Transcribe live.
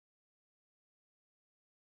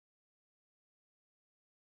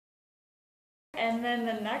And then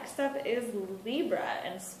the next up is Libra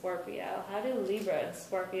and Scorpio. How do Libra and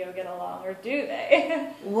Scorpio get along, or do they?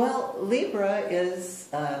 Well, Libra is,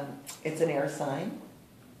 it's an air sign.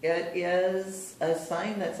 It is a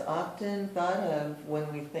sign that's often thought of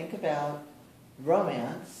when we think about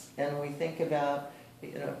romance, and we think about,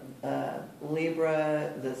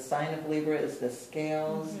 Libra, the sign of Libra is the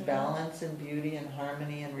scales. Mm-hmm. Balance and beauty and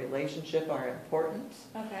harmony and relationship are important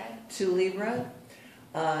to Libra.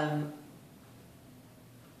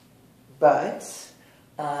 But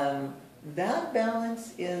that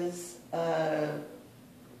balance is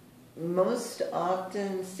most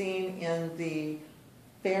often seen in the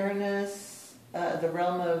fairness, the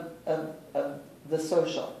realm of the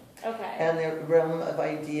social. And the realm of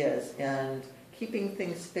ideas, and keeping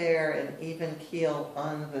things fair and even keel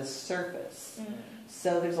on the surface.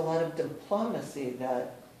 So there's a lot of diplomacy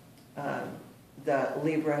that that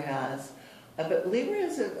Libra has. But Libra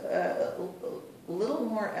is a little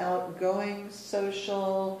more outgoing,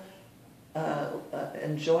 social,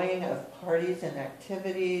 enjoying of parties and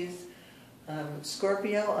activities.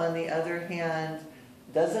 Scorpio, on the other hand,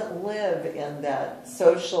 doesn't live in that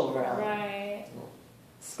social realm. Right.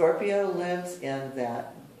 Scorpio lives in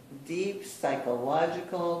that deep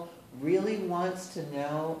psychological, really wants to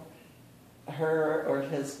know her or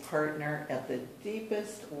his partner at the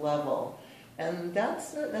deepest level. And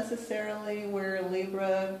that's not necessarily where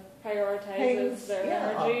Libra prioritizes their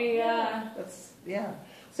energy.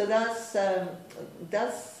 So that's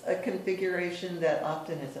a configuration that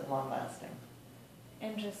often isn't long lasting.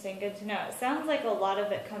 Interesting, good to know. It sounds like a lot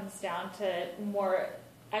of it comes down to more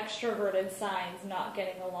extroverted signs not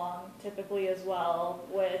getting along typically as well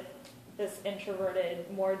with this introverted,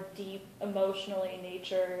 more deep, emotionally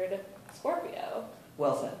natured Scorpio.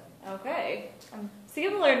 Well said. Okay. See,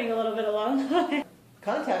 I'm learning a little bit along the way.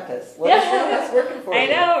 Contact us. Let us know what's working for you. I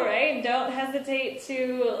know, right? Don't hesitate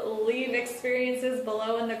to leave experiences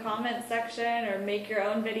below in the comment section or make your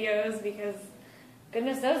own videos, because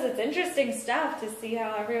goodness knows it's interesting stuff to see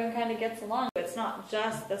how everyone kind of gets along. It's not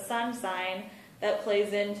just the sun sign that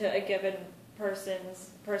plays into a given person's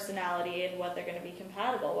personality and what they're going to be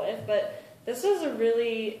compatible with, but this was a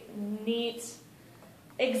really neat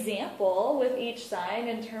example with each sign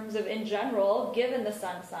in terms of, in general, given the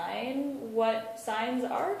sun sign, what signs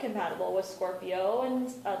are compatible with Scorpio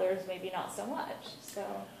and others maybe not so much. So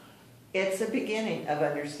it's a beginning of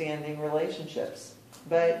understanding relationships,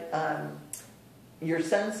 but your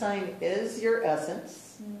sun sign is your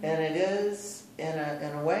essence, and it is, in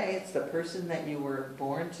a way, it's the person that you were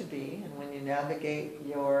born to be. And when you navigate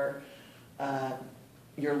your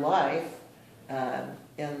life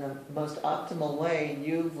in the most optimal way,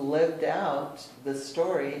 you've lived out the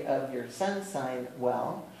story of your sun sign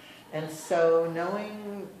well. And so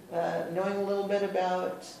knowing a little bit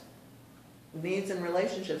about needs and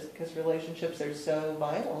relationships, because relationships are so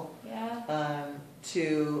vital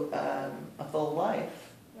to a full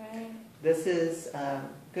life. Right. This is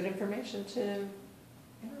good information to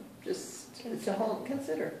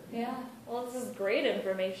consider. Yeah. Well, this is great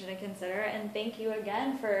information to consider, and thank you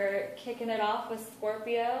again for kicking it off with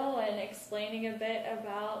Scorpio and explaining a bit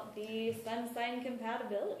about the sun sign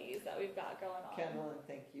compatibilities that we've got going on. Kendall,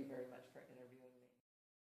 thank you very much.